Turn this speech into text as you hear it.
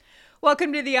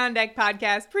Welcome to the On Deck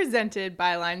podcast presented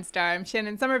by Line Star. I'm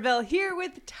Shannon Somerville here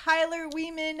with Tyler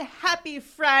Weeman. Happy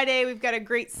Friday. We've got a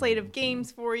great slate of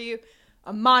games for you.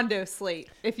 A Mondo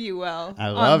slate, if you will. I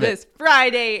love on this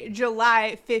Friday,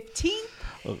 July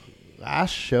 15th.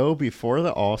 Last show before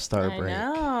the All-Star break.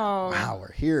 I know. Wow,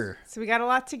 we're here. So we got a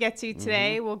lot to get to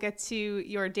today. We'll get to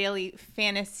your daily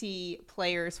fantasy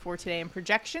players for today and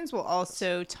projections. We'll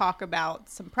also talk about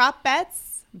some prop bets.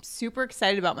 I'm super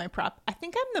excited about my prop. I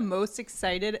think I'm the most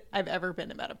excited I've ever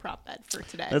been about a prop bet for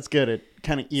today. That's good. It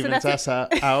kind of evens us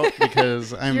out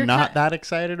because I'm not that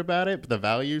excited about it, but the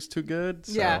value's too good.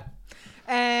 So. Yeah.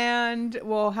 And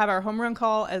we'll have our home run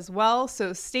call as well.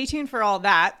 So stay tuned for all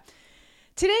that.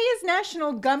 Today is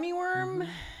National Gummy Worm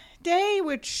Day,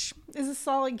 which is a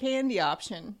solid candy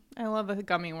option. I love a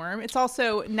gummy worm. It's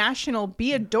also National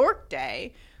Be a Dork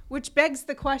Day, which begs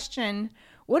the question,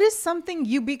 what is something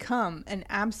you become an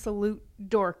absolute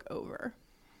dork over?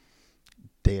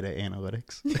 Data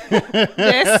analytics.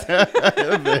 This?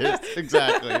 This,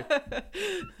 exactly.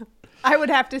 I would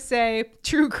have to say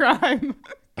true crime.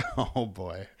 Oh,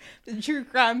 boy. The true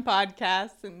crime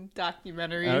podcasts and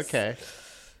documentaries. Okay.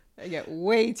 I get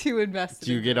way too invested.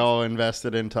 Do you get all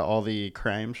invested into all the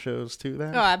crime shows, too,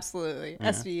 then? Oh, absolutely. Yeah.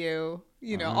 SVU,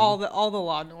 you know, all the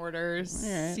Law and Orders, All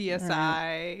right,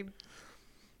 CSI,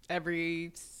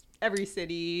 every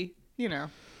city, you know.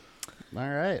 All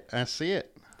right. I see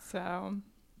it. So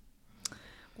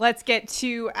let's get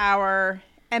to our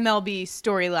MLB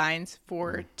storylines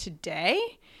for today.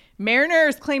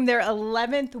 Mariners claim their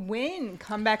 11th win,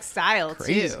 comeback style,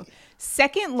 Crazy. too.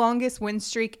 Second longest win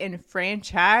streak in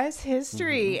franchise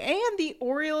history. And the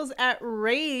Orioles at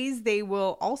Rays, they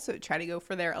will also try to go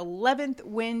for their 11th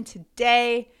win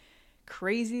today.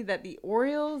 Crazy that the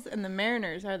Orioles and the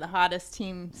Mariners are the hottest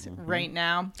teams right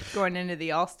now going into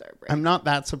the All-Star break. I'm not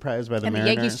that surprised by the And the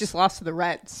Mariners. Yankees just lost to the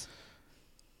Reds.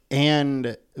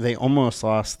 And they almost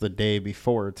lost the day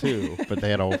before, too, but they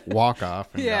had a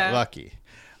walk-off and got lucky.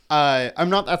 I'm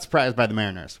not that surprised by the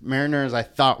Mariners. Mariners, I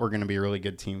thought were going to be a really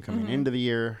good team coming into the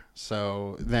year,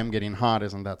 so them getting hot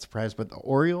isn't that surprised. But the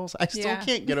Orioles, I still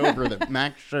can't get over that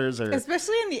Max Scherzer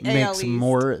especially in the AL makes East.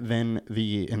 more than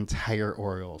the entire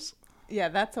Orioles. Yeah,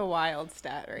 that's a wild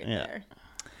stat right there.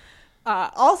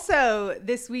 Also,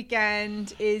 this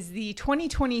weekend is the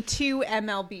 2022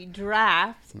 MLB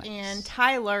draft. Nice. And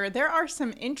Tyler, there are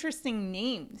some interesting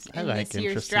names in this year's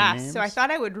interesting draft. names. So I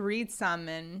thought I would read some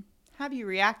and have you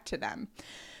react to them.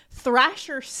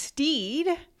 Thrasher Steed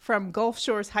from Gulf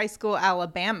Shores High School,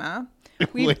 Alabama.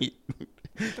 Wait,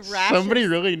 Thrasher, somebody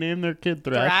really named their kid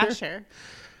Thrasher? Thrasher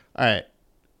All right.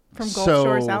 from Gulf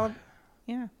Shores, Alabama.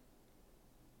 Yeah.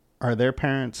 Are their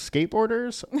parents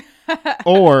skateboarders?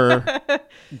 Or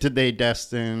did they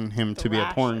destine him to be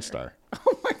a porn star?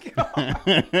 Oh my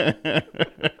God.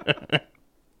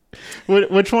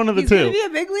 Which one of the He's two? going to be a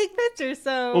big league pitcher,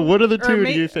 so. Well, what are the or two,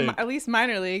 do you think? At least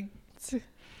minor league.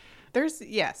 There's,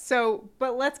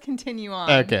 but let's continue on.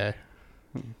 Okay.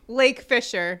 Lake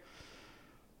Fisher.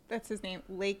 That's his name.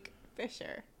 Lake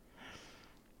Fisher.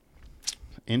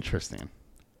 Interesting.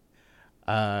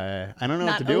 I don't know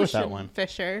Not what to do with that Ocean one.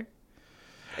 Fisher.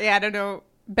 Yeah, I don't know.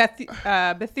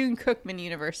 Bethune-Cookman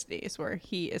University is where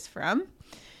he is from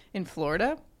in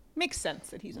Florida. Makes sense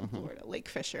that he's in Florida. Lake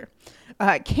Fisher.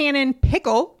 Cannon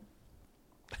Pickle.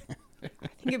 I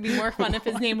think it'd be more fun if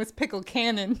his name was Pickle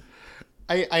Cannon.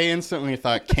 I instantly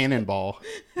thought Cannonball.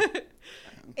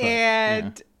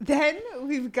 And then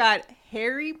we've got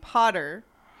Harry Potter,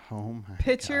 Oh my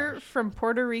pitcher gosh. from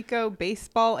Puerto Rico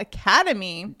Baseball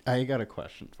Academy. I got a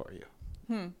question for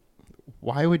you.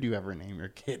 Why would you ever name your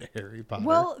kid Harry Potter?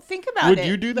 Well, think about Would it.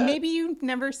 you do that? Maybe you've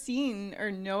never seen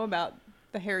or know about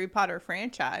the Harry Potter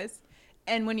franchise.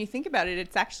 And when you think about it,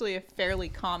 it's actually a fairly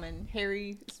common.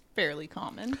 Harry is fairly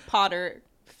common. Potter,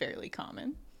 fairly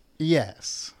common.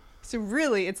 Yes. So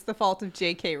really, it's the fault of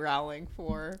J.K. Rowling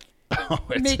for Oh,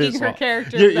 it's making his her fault.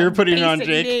 character. You're that putting it on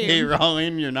basic J.K. name.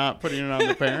 Rowling. You're not putting it on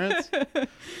the parents.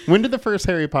 When did the first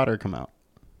Harry Potter come out?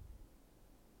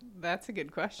 That's a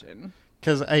good question.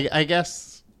 Because I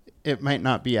guess it might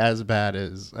not be as bad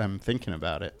as I'm thinking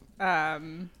about it.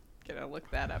 Gonna look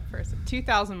that up first.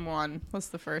 2001 was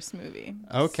the first movie.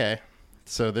 Okay.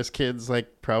 So this kid's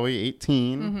like probably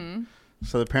 18.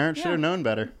 So the parents should have known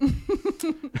better.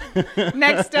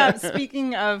 Next up,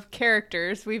 speaking of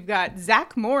characters, we've got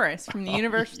Zach Morris from the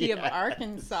University of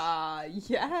Arkansas.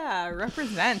 Yeah,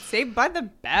 represent. Saved by the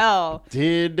Bell.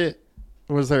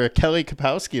 Was there a Kelly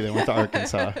Kapowski that went to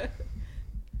Arkansas?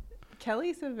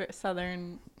 Kelly's a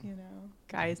southern,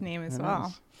 guy's name as It well.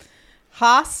 is.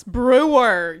 Haas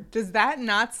Brewer. Does that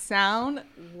not sound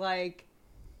like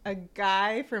a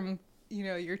guy from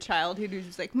your childhood who's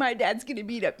just like, my dad's going to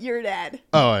beat up your dad.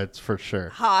 Oh, it's for sure.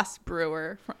 Haas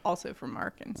Brewer, also from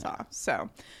Arkansas. Yeah. So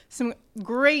some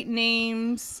great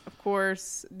names. Of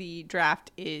course, the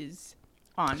draft is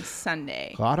on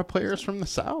Sunday. A lot of players from the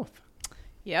South.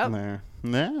 Yep. There.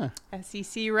 Yeah.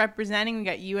 SEC representing. We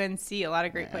got UNC, a lot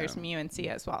of great players from UNC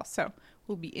as well. So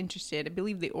we'll be interested. I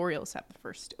believe the Orioles have the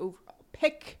first overall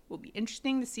pick. Will be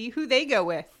interesting to see who they go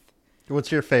with.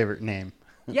 What's your favorite name?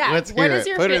 Yeah. Let's hear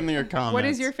it. Put it in your comments. What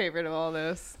is your favorite of all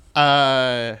those?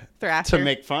 To Thrasher.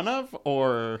 make fun of,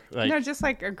 or like... No, just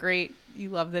like a great, you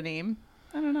love the name.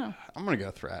 I don't know. I'm going to go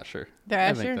Thrasher.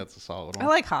 Thrasher? I think that's a solid one. I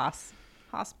like Haas.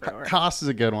 Haas Brewer. Haas is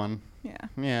a good one. Yeah.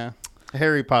 Yeah.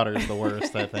 Harry Potter is the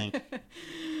worst, I think.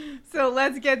 So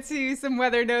let's get to some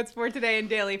weather notes for today in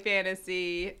Daily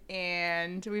Fantasy.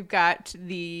 And we've got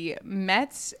the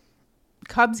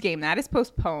Mets-Cubs game. That is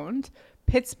postponed.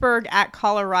 Pittsburgh at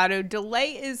Colorado.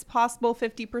 Delay is possible.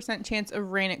 50% chance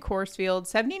of rain at Coors Field.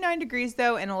 79 degrees,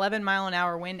 though, and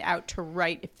 11-mile-an-hour wind out to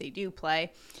right if they do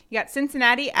play. You got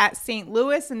Cincinnati at St.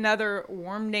 Louis. Another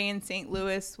warm day in St.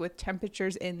 Louis with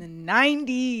temperatures in the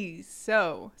 90s.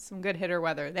 So some good hitter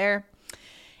weather there.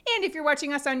 And if you're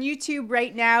watching us on YouTube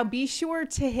right now, be sure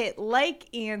to hit like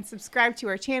and subscribe to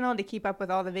our channel to keep up with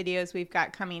all the videos we've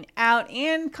got coming out.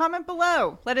 And comment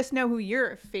below. Let us know who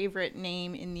your favorite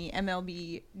name in the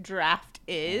MLB draft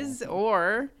is,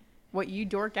 or what you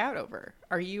dork out over.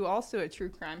 Are you also a true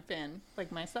crime fan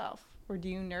like myself? Or do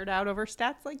you nerd out over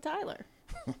stats like Tyler?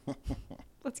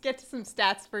 Let's get to some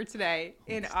stats for today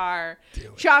in our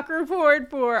chalk report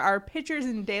for our pitchers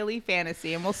in Daily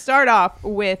Fantasy. And we'll start off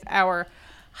with our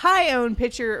high-owned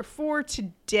pitcher for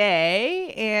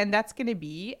today, and that's going to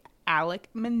be Alek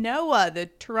Manoah, the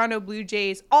Toronto Blue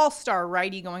Jays all-star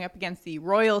righty going up against the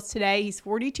Royals today. He's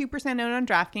 42% owned on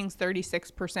DraftKings,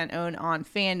 36% owned on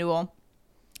FanDuel.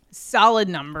 Solid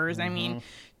numbers. I mean,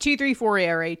 2.34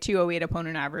 ERA, 2.08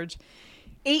 opponent average,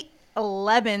 8-11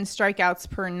 strikeouts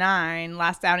per 9.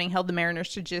 Last outing held the Mariners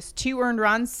to just 2 earned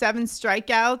runs, 7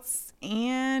 strikeouts,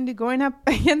 and going up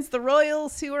against the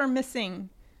Royals, who are missing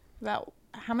about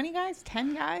how many guys?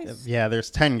 10 guys? Yeah,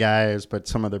 there's 10 guys, but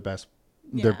some of their best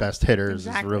hitters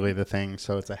is really the thing.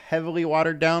 So it's a heavily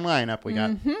watered down lineup. We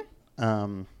got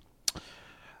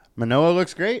Manoah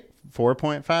looks great.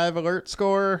 4.5 alert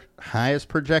score. Highest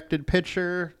projected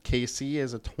pitcher. KC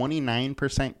is a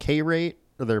 29% K rate.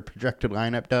 Or their projected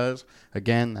lineup does.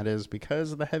 Again, that is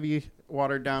because of the heavy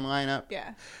watered down lineup.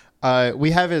 Yeah.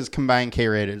 We have his combined K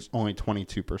rate is only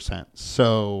 22%.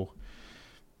 So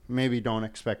maybe don't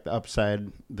expect the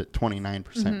upside that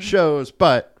 29% shows,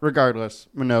 but regardless,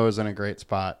 Manoah's in a great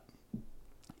spot.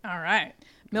 All right.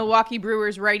 Milwaukee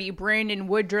Brewers righty Brandon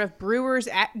Woodruff. Brewers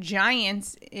at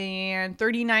Giants, and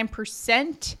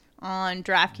 39% on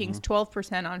DraftKings,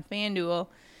 12% on FanDuel.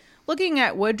 Looking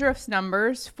at Woodruff's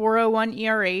numbers, 4.01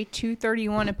 ERA,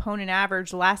 2.31 opponent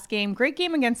average. Last game, great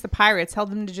game against the Pirates,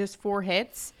 held them to just 4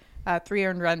 hits. 3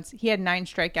 earned runs. He had 9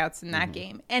 strikeouts in that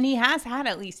game. And he has had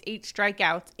at least 8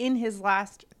 strikeouts in his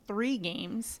last 3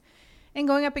 games. And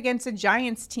going up against a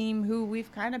Giants team who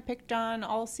we've kind of picked on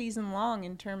all season long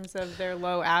in terms of their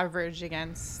low average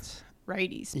against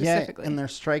righties specifically. Yeah, and they're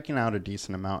striking out a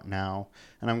decent amount now.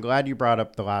 And I'm glad you brought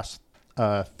up the last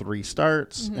 3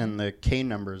 starts and the K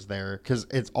numbers there, because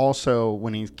it's also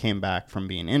when he came back from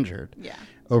being injured. Yeah.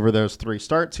 Over those 3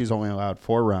 starts, he's only allowed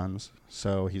 4 runs.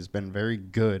 So he's been very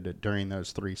good during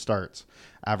those 3 starts,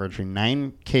 averaging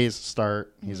 9 Ks a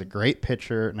start. He's a great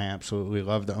pitcher, and I absolutely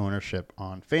love the ownership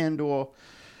on FanDuel.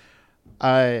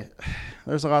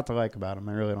 There's a lot to like about him.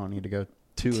 I really don't need to go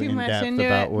too in depth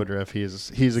about Woodruff.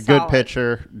 He's a good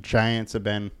pitcher. Giants have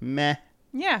been meh.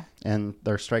 Yeah. And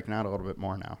they're striking out a little bit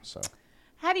more now. So.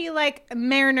 How do you like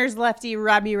Mariners lefty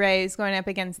Robbie Ray going up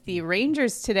against the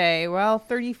Rangers today? Well,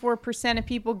 34% of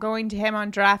people going to him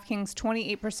on DraftKings,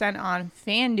 28% on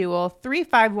FanDuel,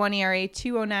 3.51 ERA,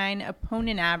 2.09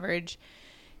 opponent average.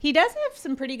 He does have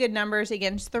some pretty good numbers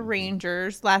against the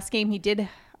Rangers. Last game, he did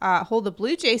hold the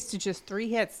Blue Jays to just 3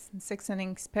 hits and 6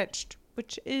 innings pitched,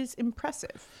 which is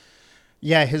impressive.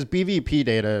 Yeah, his BVP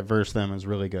data versus them is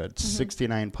really good.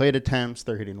 69 plate attempts.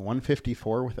 They're hitting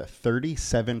 154 with a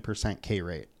 37% K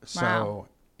rate. So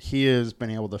he has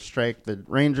been able to strike the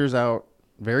Rangers out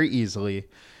very easily.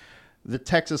 The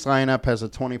Texas lineup has a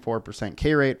 24%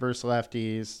 K rate versus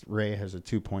lefties. Ray has a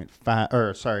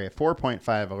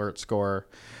 4.5 alert score.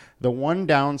 The one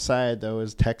downside, though,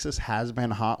 is Texas has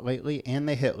been hot lately, and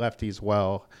they hit lefties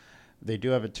well. They do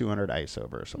have a 200 ISO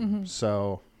versus them.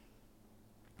 So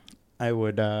I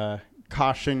would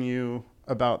caution you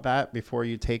about that before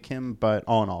you take him. But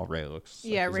all in all, Ray looks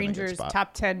Rangers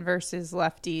top 10 versus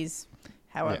lefties.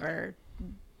 However,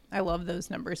 I love those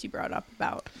numbers you brought up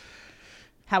about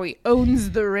how he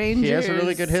owns the Rangers. He has a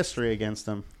really good history against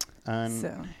them.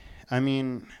 And I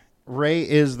mean, Ray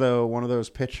is, though, one of those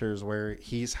pitchers where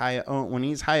he's when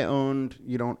he's high owned,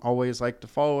 you don't always like to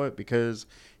follow it because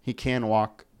he can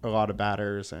walk a lot of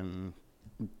batters and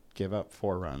give up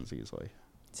 4 runs easily.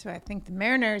 So I think the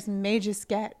Mariners may just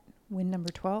get win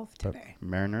number 12 today. The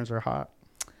Mariners are hot.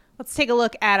 Let's take a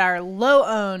look at our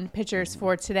low-owned pitchers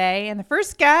for today. And the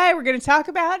first guy we're going to talk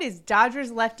about is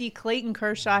Dodgers lefty Clayton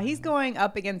Kershaw. He's going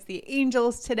up against the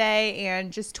Angels today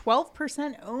and just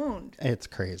 12% owned. It's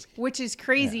crazy. Which is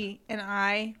crazy. Yeah. And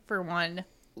I, for one,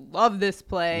 love this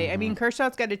play. Mm-hmm. I mean,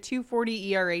 Kershaw's got a 2.40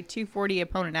 ERA, 2.40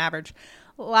 opponent average.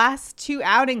 Last 2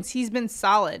 outings, he's been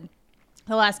solid.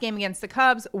 The last game against the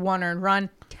Cubs, 1 earned run,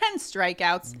 10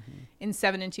 strikeouts in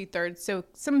 7 2/3. So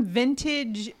some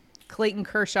vintage Clayton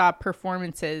Kershaw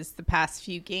performances the past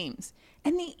few games.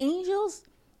 And the Angels,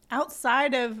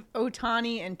 outside of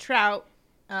Ohtani and Trout,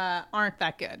 aren't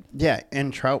that good. Yeah,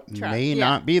 and Trout may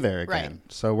not be there again.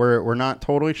 Right. So we're not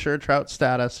totally sure Trout's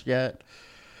status yet.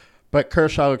 But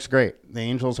Kershaw looks great. The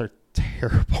Angels are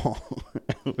terrible.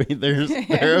 They're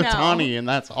Ohtani, and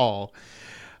that's all.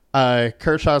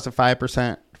 Kershaw's a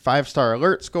 5-star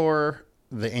alert score.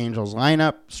 The Angels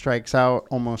lineup strikes out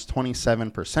almost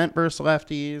 27% versus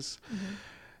lefties. Mm-hmm.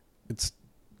 It's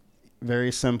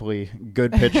very simply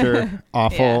good pitcher,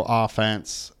 awful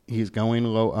offense. He's going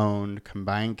low owned.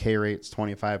 Combined K rate's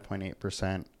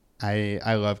 25.8%.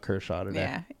 I love Kershaw today.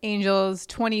 Yeah, Angels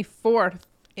 24th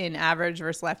in average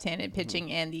versus left-handed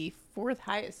pitching and the 4th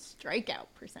highest strikeout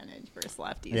percentage versus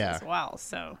lefties as well.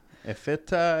 So if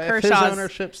his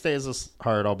ownership stays this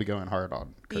hard, I'll be going hard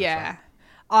on Kershaw. Yeah.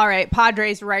 All right,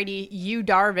 Padres righty Yu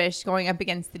Darvish going up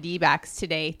against the D-backs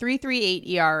today. 3.38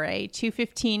 ERA,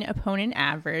 2.15 opponent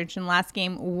average. And last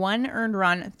game, 1 earned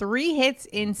run, 3 hits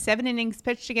in 7 innings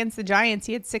pitched against the Giants.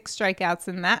 He had 6 strikeouts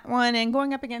in that one. And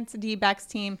going up against the D-backs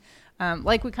team,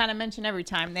 like we kind of mention every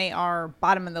time, they are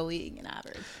bottom of the league in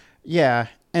average. Yeah,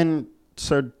 and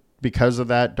so because of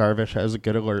that, Darvish has a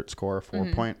good alert score,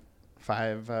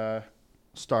 4.5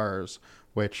 stars,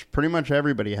 which pretty much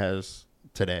everybody has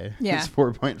today. Yeah. He's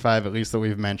 4.5, at least that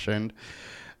we've mentioned.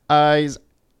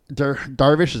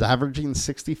 Darvish is averaging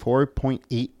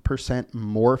 64.8%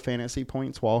 more fantasy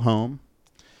points while home.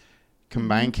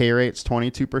 Combined K rate's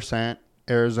 22%.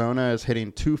 Arizona is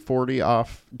hitting 240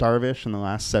 off Darvish in the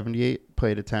last 78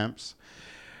 plate attempts.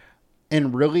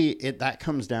 And really, that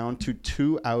comes down to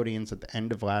 2 outings at the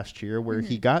end of last year where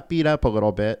he got beat up a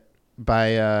little bit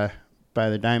by the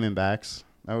Diamondbacks.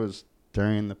 That was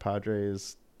during the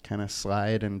Padres kind of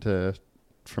slide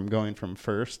from going from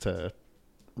first to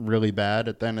really bad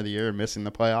at the end of the year and missing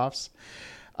the playoffs.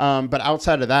 But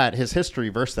outside of that, his history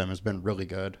versus them has been really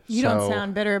good. You don't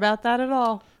sound bitter about that at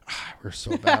all. We're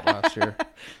so bad last year.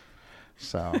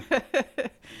 So,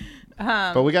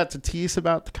 but we got Tatis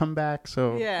about to come back,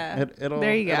 so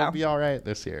it'll be all right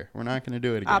this year. We're not going to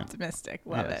do it again. Optimistic,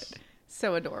 love it.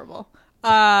 So adorable.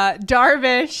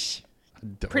 Darvish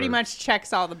pretty much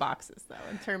checks all the boxes, though,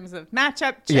 in terms of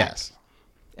matchup. Check. Yes,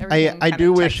 I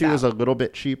do wish he was a little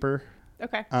bit cheaper.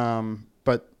 Okay.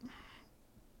 But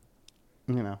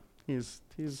he's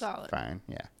solid. Fine.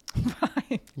 Yeah,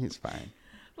 fine. He's fine.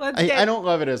 I don't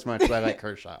love it as much as I like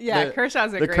Kershaw.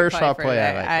 Kershaw's a great Kershaw play.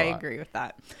 I agree with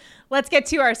that. Let's get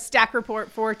to our stack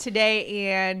report for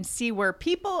today and see where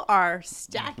people are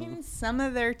stacking some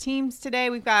of their teams today.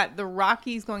 We've got the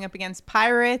Rockies going up against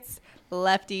Pirates.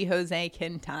 Lefty Jose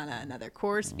Quintana, another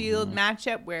Coors Field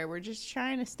matchup where we're just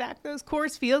trying to stack those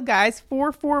Coors Field guys.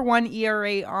 4.41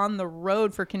 ERA on the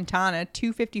road for Quintana,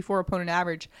 2.54 opponent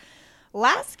average.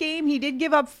 Last game, he did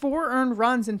give up 4 earned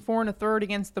runs in 4 1/3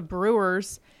 against the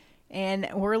Brewers. And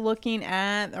we're looking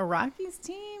at a Rockies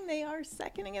team. They are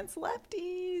second against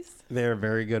lefties. They're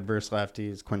very good versus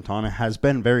lefties. Quintana has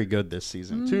been very good this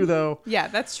season, too, though. Yeah,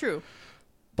 that's true.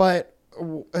 But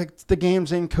the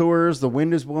game's in Coors. The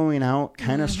wind is blowing out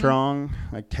kind of strong,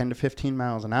 like 10 to 15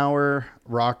 miles an hour.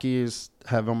 Rockies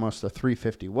have almost a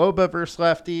 350 WOBA versus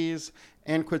lefties.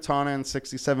 And Quintana in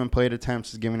 67 plate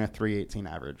attempts is giving a 318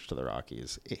 average to the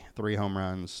Rockies. 3 home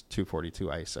runs, 242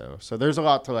 ISO. So there's a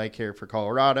lot to like here for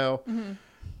Colorado.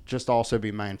 Just also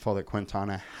be mindful that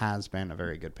Quintana has been a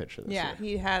very good pitcher this year. Yeah,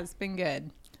 he has been good.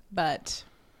 But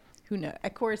who knows?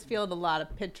 At Coors Field, a lot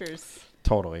of pitchers.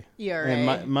 Totally. ERA.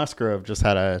 And Musgrove just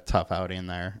had a tough outing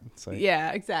there. It's like,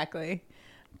 yeah, exactly.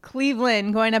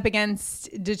 Cleveland going up against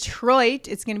Detroit.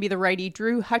 It's going to be the righty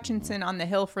Drew Hutchinson on the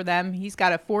hill for them. He's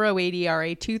got a 4.08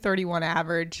 ERA, 2.31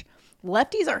 average.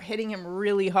 Lefties are hitting him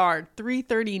really hard,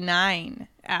 3.39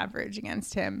 average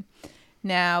against him.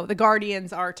 Now, the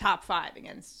Guardians are top 5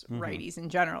 against righties in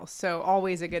general, so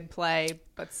always a good play,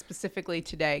 but specifically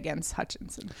today against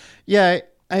Hutchinson. Yeah,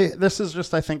 this is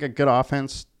just, I think, a good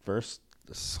offense versus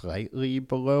slightly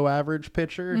below average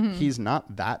pitcher. He's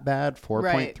not that bad,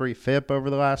 4.3 FIP over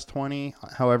the last 20.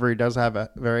 However, he does have a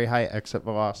very high exit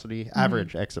velocity,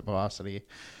 average exit velocity.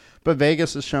 But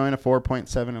Vegas is showing a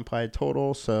 4.7 implied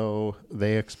total, so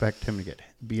they expect him to get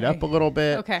beat up a little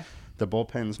bit. Okay. The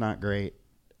bullpen's not great,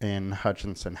 and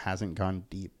Hutchinson hasn't gone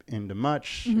deep into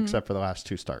much except for the last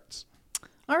 2 starts.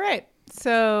 All right.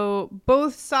 So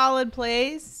both solid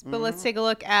plays, but let's take a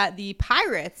look at the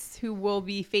Pirates, who will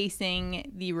be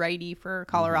facing the righty for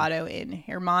Colorado in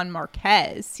Germán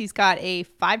Marquez. He's got a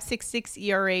 5.66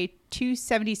 ERA,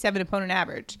 2.77 opponent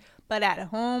average, but at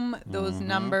home, those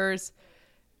numbers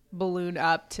balloon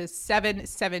up to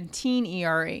 7.17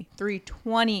 ERA,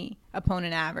 3.20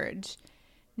 opponent average.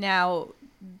 Now,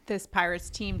 this Pirates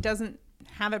team doesn't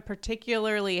have a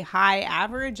particularly high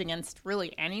average against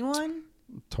really anyone.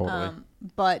 Totally.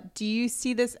 But do you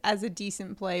see this as a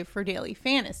decent play for daily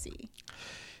fantasy?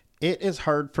 It is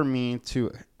hard for me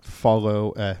to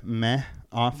follow a meh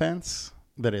offense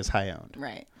that is high owned.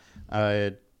 Right.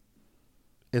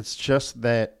 It's just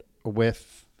that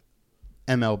with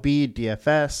MLB,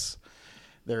 DFS,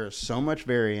 there is so much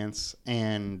variance.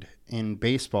 And in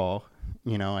baseball,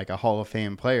 like a Hall of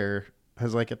Fame player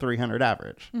has like a 300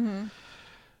 average.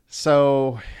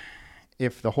 So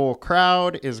if the whole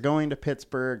crowd is going to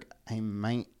Pittsburgh, I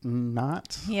might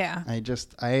not. Yeah.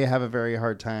 I have a very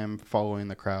hard time following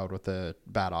the crowd with a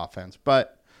bad offense.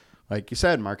 But like you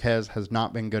said, Marquez has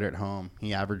not been good at home.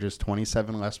 He averages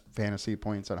 27 less fantasy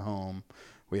points at home.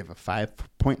 We have a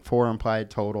 5.4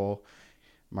 implied total.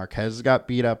 Marquez got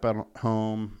beat up at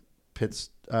home.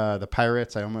 The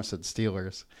Pirates, I almost said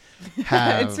Steelers,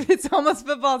 have it's almost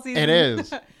football season. It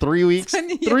is 3 weeks.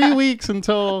 3 weeks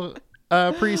until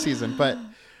preseason, but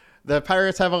the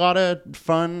Pirates have a lot of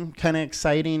fun, kind of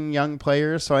exciting young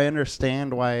players, so I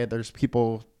understand why there's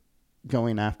people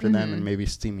going after them and maybe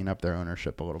steaming up their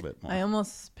ownership a little bit more. I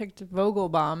almost picked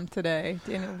Vogelbaum today.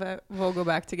 Daniel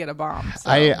Vogelback to get a bomb. So.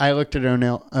 I looked at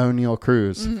O'Neal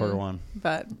Cruz for one,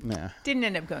 but didn't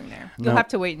end up going there. You'll Nope. have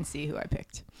to wait and see who I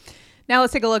picked. Now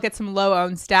let's take a look at some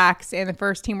low-owned stacks. And the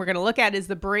first team we're going to look at is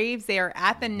the Braves. They are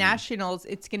at the Nationals.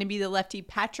 It's going to be the lefty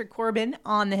Patrick Corbin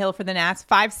on the hill for the Nats.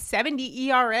 5.70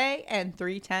 ERA and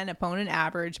 3.10 opponent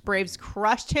average. Braves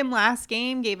crushed him last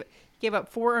game, gave up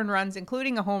 4 earned runs,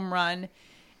 including a home run.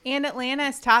 And Atlanta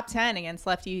is top 10 against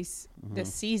lefties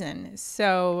this season.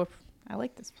 So I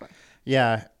like this play.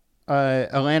 Yeah.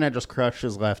 Atlanta just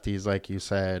crushes lefties, like you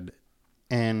said.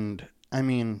 And, I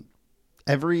mean,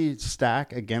 every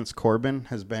stack against Corbin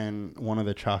has been one of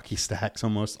the chalky stacks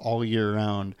almost all year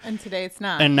round. And today it's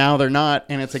not. And now they're not,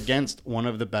 and it's against one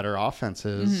of the better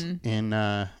offenses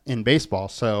in baseball.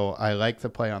 So I like the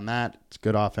play on that. It's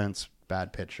good offense,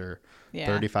 bad pitcher,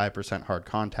 35% hard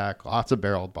contact, lots of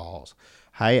barreled balls,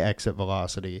 high exit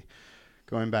velocity.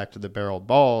 Going back to the barreled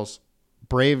balls,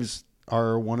 Braves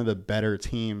are one of the better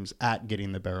teams at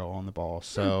getting the barrel on the ball.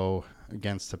 So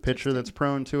against a pitcher that's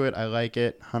prone to it, I like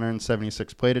it.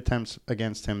 176 plate attempts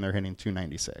against him. They're hitting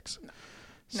 296.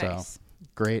 Nice. So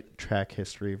great track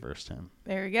history versus him.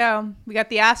 There we go. We got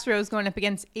the Astros going up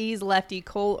against A's lefty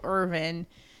Cole Irvin.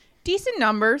 Decent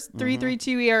numbers,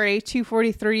 3.32 ERA,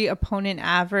 2.43 opponent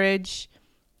average.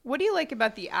 What do you like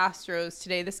about the Astros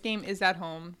today? This game is at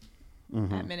home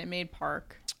at Minute Maid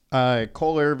Park.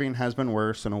 Cole Irvin has been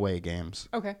worse in away games.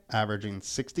 Okay. Averaging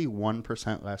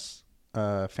 61% less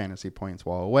fantasy points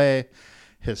while away.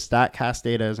 His StatCast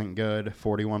data isn't good.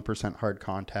 41% hard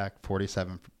contact,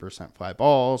 47% fly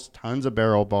balls, tons of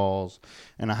barrel balls,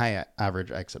 and a high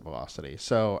average exit velocity.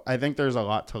 So I think there's a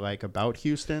lot to like about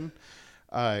Houston.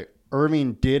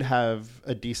 Irvin did have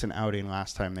a decent outing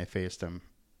last time they faced him.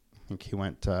 I think he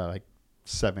went like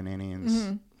 7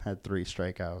 innings, had 3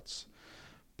 strikeouts.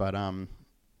 But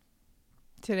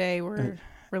today we're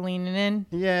leaning in.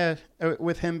 Yeah,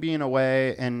 with him being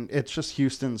away, and it's just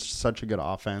Houston's such a good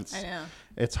offense. I know.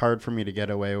 It's hard for me to get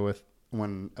away with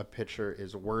when a pitcher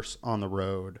is worse on the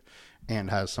road and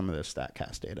has some of this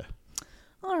StatCast data.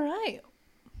 All right.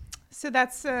 So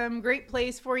that's some great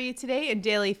plays for you today in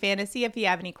Daily Fantasy. If you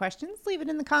have any questions, leave it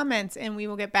in the comments and we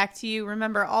will get back to you.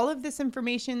 Remember, all of this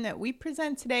information that we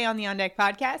present today on the On Deck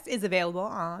podcast is available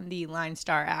on the Line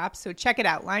Star app. So check it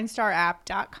out,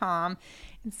 linestarapp.com,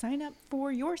 and sign up for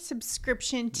your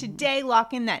subscription today.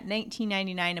 Lock in that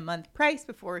 $19.99 a month price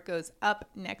before it goes up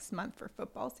next month for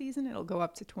football season. It'll go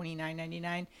up to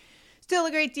 $29.99. Still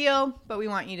a great deal, but we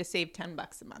want you to save $10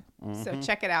 a month. So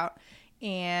check it out.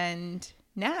 And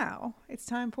Now it's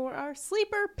time for our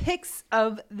sleeper picks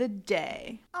of the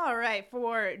day. All right,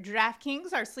 for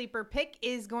DraftKings, our sleeper pick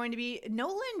is going to be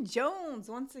Nolan Jones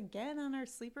once again on our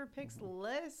sleeper picks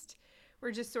list.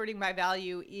 We're just sorting by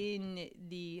value in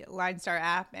the LineStar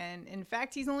app, and in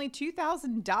fact, he's only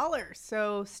 $2,000,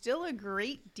 so still a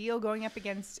great deal going up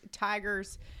against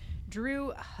Tigers'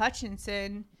 Drew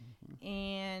Hutchinson.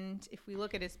 And if we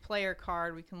look at his player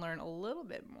card, we can learn a little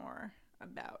bit more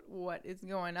about what is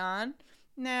going on.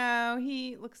 Now,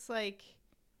 he looks like,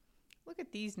 look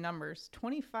at these numbers,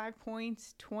 25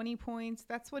 points, 20 points.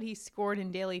 That's what he scored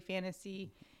in daily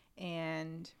fantasy.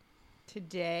 And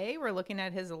today we're looking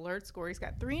at his alert score. He's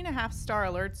got 3.5 star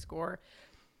alert score.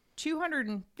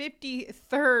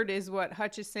 253rd is what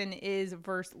Hutchison is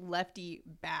versus lefty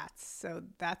bats. So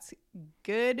that's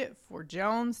good for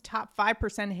Jones. Top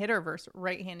 5% hitter versus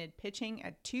right-handed pitching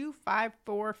at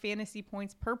 254 fantasy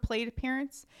points per plate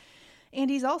appearance. And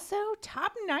he's also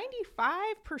top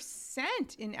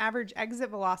 95% in average exit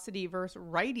velocity versus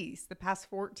righties the past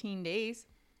 14 days.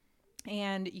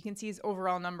 And you can see his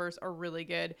overall numbers are really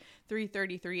good.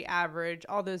 333 average,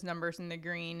 all those numbers in the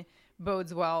green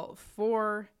bodes well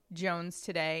for Jones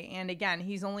today. And again,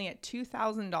 he's only at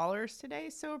 $2,000 today,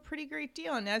 so a pretty great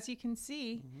deal. And as you can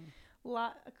see,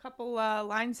 a couple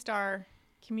LineStar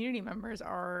community members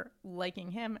are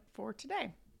liking him for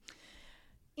today.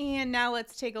 And now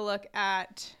let's take a look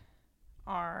at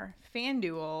our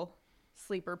FanDuel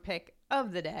sleeper pick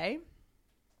of the day.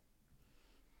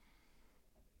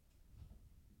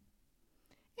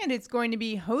 And it's going to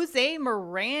be Jose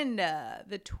Miranda,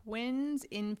 the Twins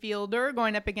infielder,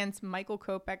 going up against Michael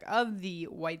Kopech of the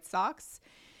White Sox.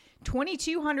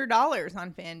 $2,200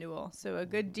 on FanDuel, so a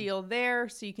good deal there.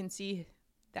 So you can see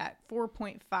that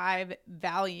 4.5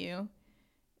 value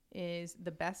is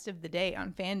the best of the day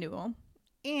on FanDuel.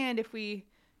 And if we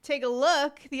take a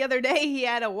look, the other day he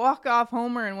had a walk-off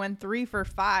homer and went 3 for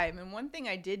 5. And one thing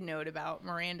I did note about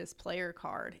Miranda's player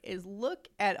card is look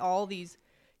at all these.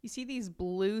 You see these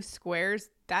blue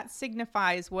squares? That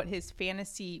signifies what his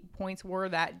fantasy points were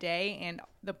that day. And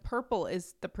the purple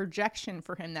is the projection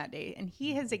for him that day. And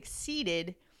he has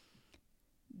exceeded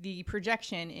the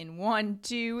projection in 1,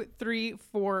 2, 3,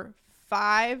 4,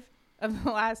 5 of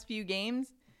the last few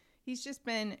games. He's just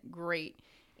been great.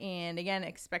 And again,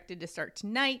 expected to start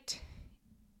tonight.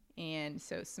 And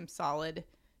so some solid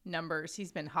numbers.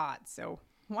 He's been hot. So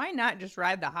why not just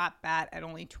ride the hot bat at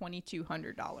only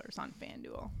 $2,200 on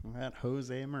FanDuel? That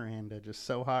Jose Miranda, just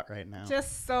so hot right now.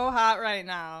 Just so hot right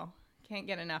now. Can't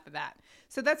get enough of that.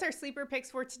 So that's our sleeper picks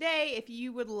for today. If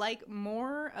you would like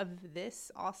more of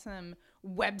this awesome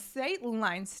website,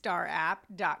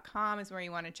 linestarapp.com is where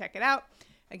you want to check it out.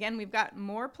 Again, we've got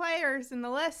more players in the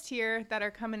list here that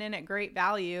are coming in at great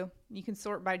value. You can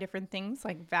sort by different things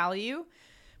like value,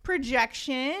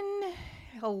 projection,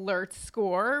 alert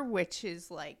score, which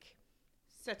is like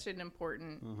such an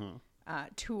important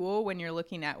tool when you're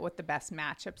looking at what the best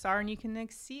matchups are, and you can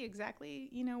see exactly,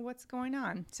 what's going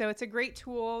on. So it's a great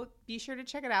tool. Be sure to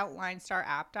check it out,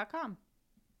 linestarapp.com.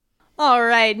 All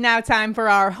right, now time for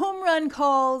our home run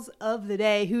calls of the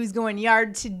day. Who's going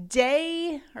yard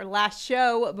today? Our last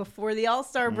show before the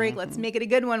All-Star break. Let's make it a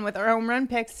good one with our home run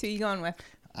picks. Who are you going with?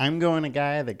 I'm going a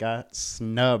guy that got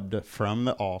snubbed from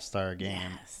the All-Star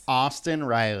game. Yes. Austin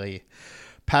Riley.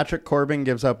 Patrick Corbin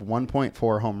gives up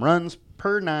 1.4 home runs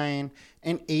per 9,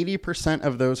 and 80%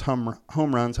 of those home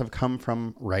runs have come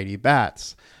from righty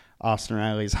bats. Austin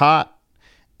Riley's hot,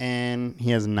 and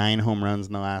he has 9 home runs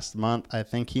in the last month. I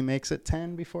think he makes it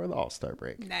 10 before the All-Star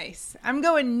break. Nice. I'm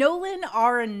going Nolan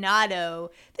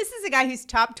Arenado. This is a guy who's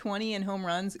top 20 in home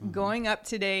runs, going up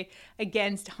today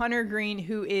against Hunter Green,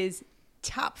 who is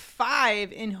top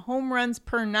 5 in home runs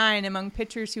per 9 among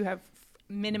pitchers who have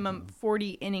minimum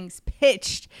 40 innings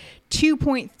pitched.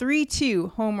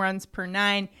 2.32 home runs per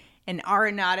 9. And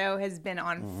Arenado has been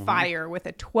on fire with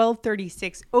a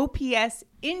 1236 OPS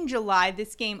in July.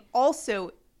 This game also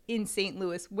in St.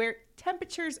 Louis, where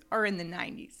temperatures are in the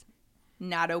 90s.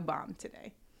 Natto bomb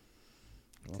today.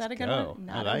 Is that a good one?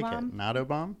 I like it. Natto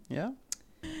bomb, yeah.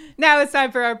 Now it's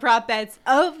time for our prop bets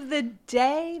of the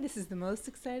day. This is the most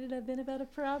excited I've been about a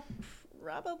prop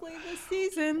probably this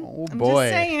season. Oh, boy.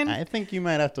 Just saying. I think you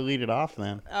might have to lead it off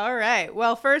then. All right.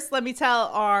 Well, first, let me tell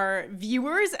our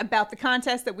viewers about the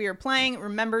contest that we are playing.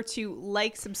 Remember to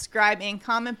like, subscribe, and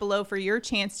comment below for your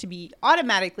chance to be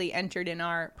automatically entered in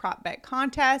our prop bet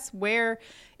contest, where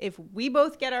if we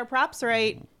both get our props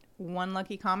right, one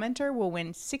lucky commenter will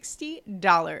win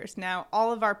 $60. Now,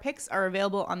 all of our picks are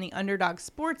available on the Underdog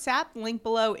Sports app. Link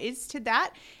below is to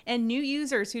that. And new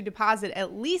users who deposit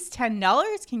at least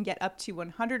 $10 can get up to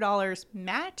 $100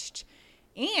 matched.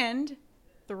 And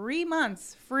 3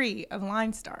 months free of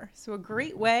Line Star. So a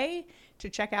great way to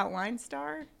check out Line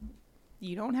Star.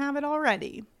 You don't have it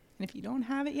already. And if you don't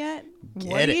have it yet,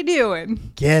 what are you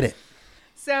doing? Get it.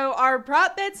 So our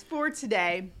prop bets for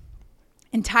today,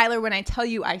 and Tyler, when I tell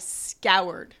you I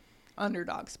scoured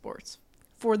Underdog Sports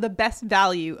for the best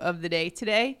value of the day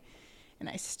today, and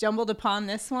I stumbled upon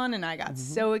this one and I got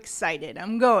so excited.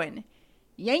 I'm going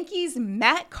Yankees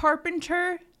Matt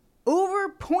Carpenter over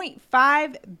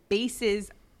 0.5 bases,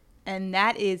 and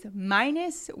that is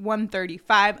minus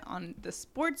 135 on the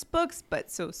sports books, but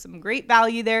so some great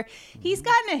value there. He's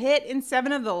gotten a hit in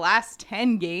 7 of the last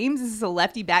 10 games. This is a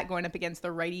lefty bat going up against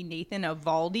the righty Nathan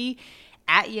Eovaldi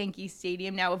at Yankee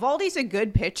Stadium. Now, Eovaldi's a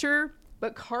good pitcher,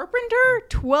 but Carpenter,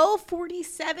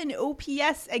 1247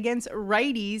 OPS against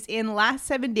righties in last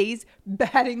 7 days,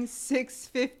 batting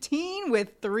 .615 with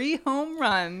 3 home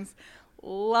runs.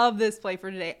 Love this play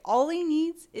for today. All he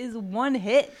needs is 1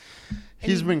 hit.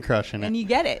 He's been crushing it. And you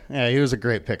get it. Yeah, he was a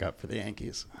great pickup for the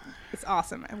Yankees. It's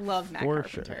awesome. I love Matt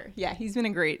Carpenter. Sure. Yeah, he's been a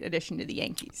great addition to the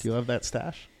Yankees. Do you love that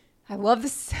stash? I love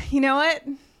this. You know what?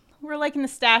 We're liking the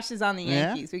stashes on the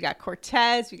Yankees. Yeah. We got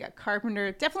Cortez. We got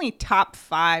Carpenter. Definitely top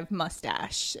 5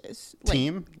 mustaches.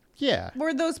 Team? Yeah.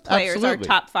 Where those players Absolutely. Are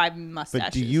top 5 mustaches.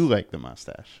 But do you like the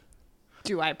mustache?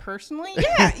 Do I personally?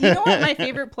 Yeah. You know what? My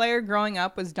favorite player growing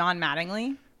up was Don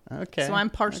Mattingly. Okay. So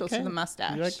I'm partial to the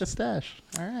mustache. You like the stash.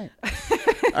 All right.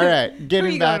 All right.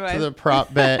 Getting back to the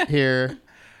prop bet here.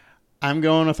 I'm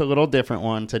going with a little different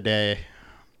one today.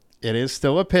 It is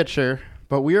still a pitcher,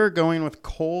 but we are going with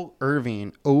Cole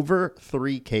Irvin over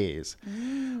 3 Ks.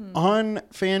 On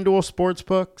FanDuel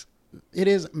Sportsbooks, it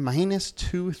is minus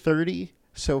 230.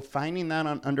 So finding that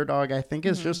on Underdog, I think,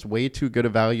 is just way too good a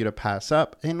value to pass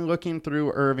up. And looking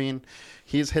through Irvin,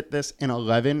 he's hit this in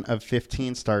 11 of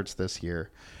 15 starts this year,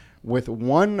 with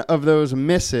one of those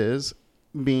misses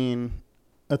being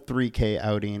a 3K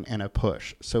outing and a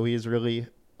push. So he's really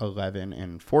 11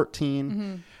 and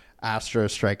 14.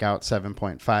 Astros strike out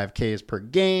 7.5 Ks per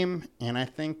game, and I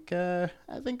think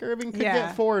Irvin could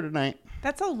get 4 tonight.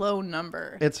 That's a low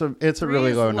number. It's a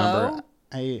really low number.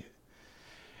 I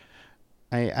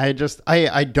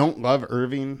don't love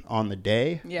Irvin on the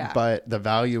day, but the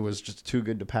value was just too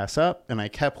good to pass up, and I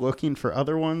kept looking for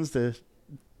other ones to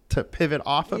pivot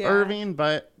off of Irvin,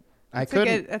 but I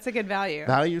couldn't. That's a good value.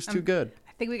 Value's too good.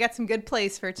 I think we got some good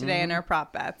plays for today in our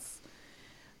prop bets.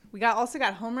 We also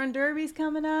got home run derbies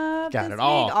coming up. Got it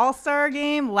all. All-Star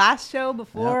game, last show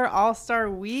before All-Star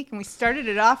week. And we started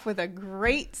it off with a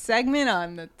great segment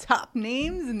on the top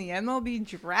names in the MLB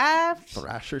draft.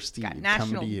 Thrasher Steve, got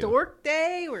National Dork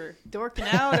Day. We're dorking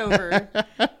out over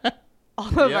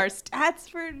all of our stats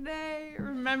for today.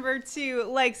 Remember to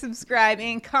like, subscribe,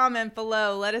 and comment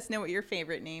below. Let us know what your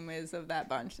favorite name is of that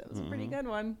bunch. That was a pretty good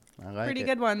one. I like Pretty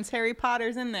good ones. Harry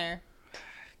Potter's in there.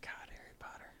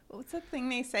 What's that thing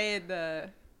they say? The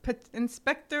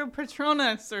Inspector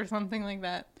Patronus or something like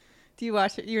that. Do you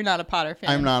watch it? You're not a Potter fan.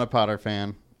 I'm not a Potter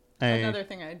fan. Another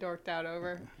thing I dorked out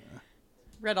over.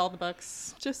 Read all the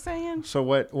books. Just saying. So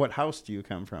what house do you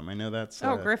come from? I know that's...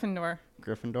 Gryffindor.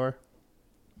 Gryffindor?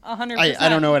 100%. I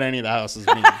don't know what any of the houses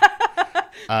mean.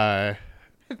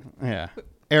 Yeah.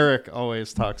 Eric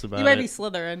always talks about it. You might be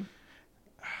Slytherin.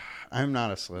 I'm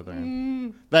not a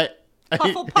Slytherin.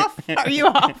 Hufflepuff? Are you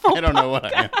Hufflepuff? I don't know what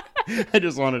I am. I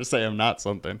just wanted to say I'm not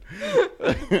something. All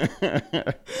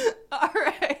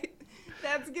right.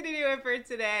 That's going to do it for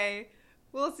today.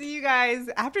 We'll see you guys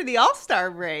after the All-Star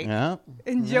break. Yeah.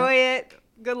 Enjoy it.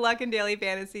 Good luck in daily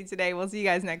fantasy today. We'll see you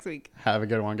guys next week. Have a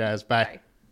good one, guys. Bye.